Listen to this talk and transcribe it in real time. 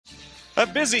A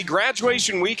busy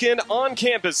graduation weekend on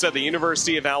campus at the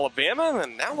University of Alabama,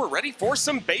 and now we're ready for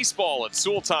some baseball at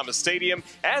Sewell Thomas Stadium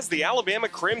as the Alabama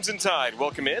Crimson Tide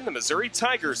welcome in the Missouri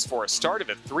Tigers for a start of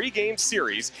a 3-game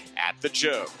series at the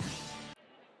Joe.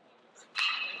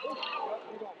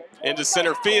 Into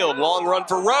center field, long run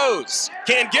for Rose.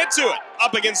 Can't get to it,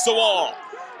 up against the wall.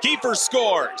 Kiefer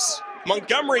scores.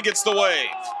 Montgomery gets the wave.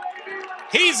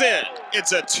 He's in.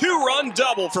 It's a 2-run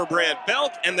double for Brant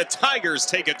Belk, and the Tigers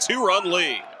take a 2-run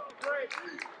lead.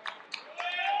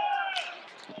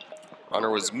 Runner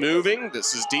was moving.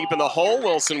 This is deep in the hole.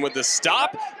 Wilson with the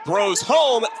stop. Throws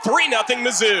home. 3-0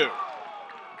 Mizzou.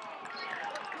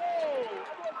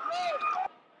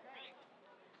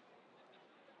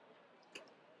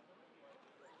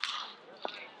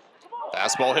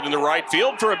 Fastball hit in the right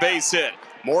field for a base hit.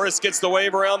 Morris gets the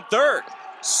wave around third.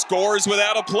 Scores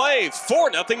without a play,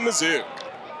 4-0 Mizzou.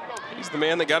 He's the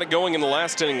man that got it going in the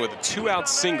last inning with a 2-out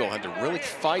single. Had to really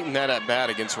fight in that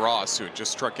at-bat against Ross, who had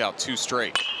just struck out 2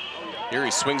 straight. Here he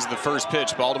swings at the first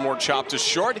pitch. Baltimore chopped to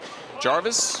short.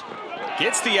 Jarvis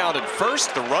gets the out at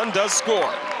first. The run does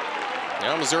score.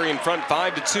 Now Missouri in front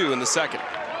 5-2 in the second.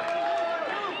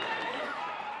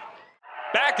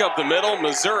 Back up the middle,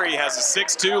 Missouri has a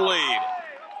 6-2 lead.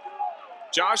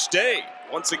 Josh Day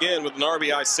once again with an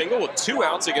RBI single with 2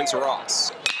 outs against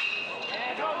Ross.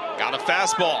 Got a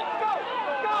fastball.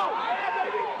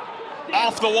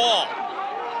 Off the wall.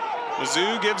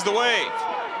 Mizzou gives the wave.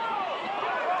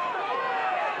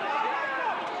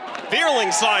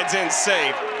 Vierling slides in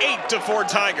safe. 8-4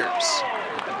 Tigers.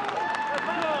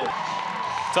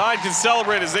 Tide can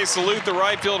celebrate as they salute the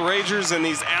right field Rangers and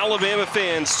these Alabama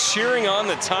fans cheering on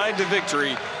the Tide to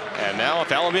victory. And now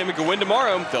if Alabama can win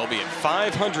tomorrow, they'll be at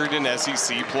 500 in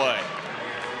SEC play.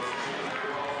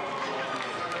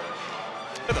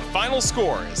 The final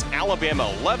score is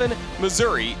Alabama 11,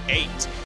 Missouri 8.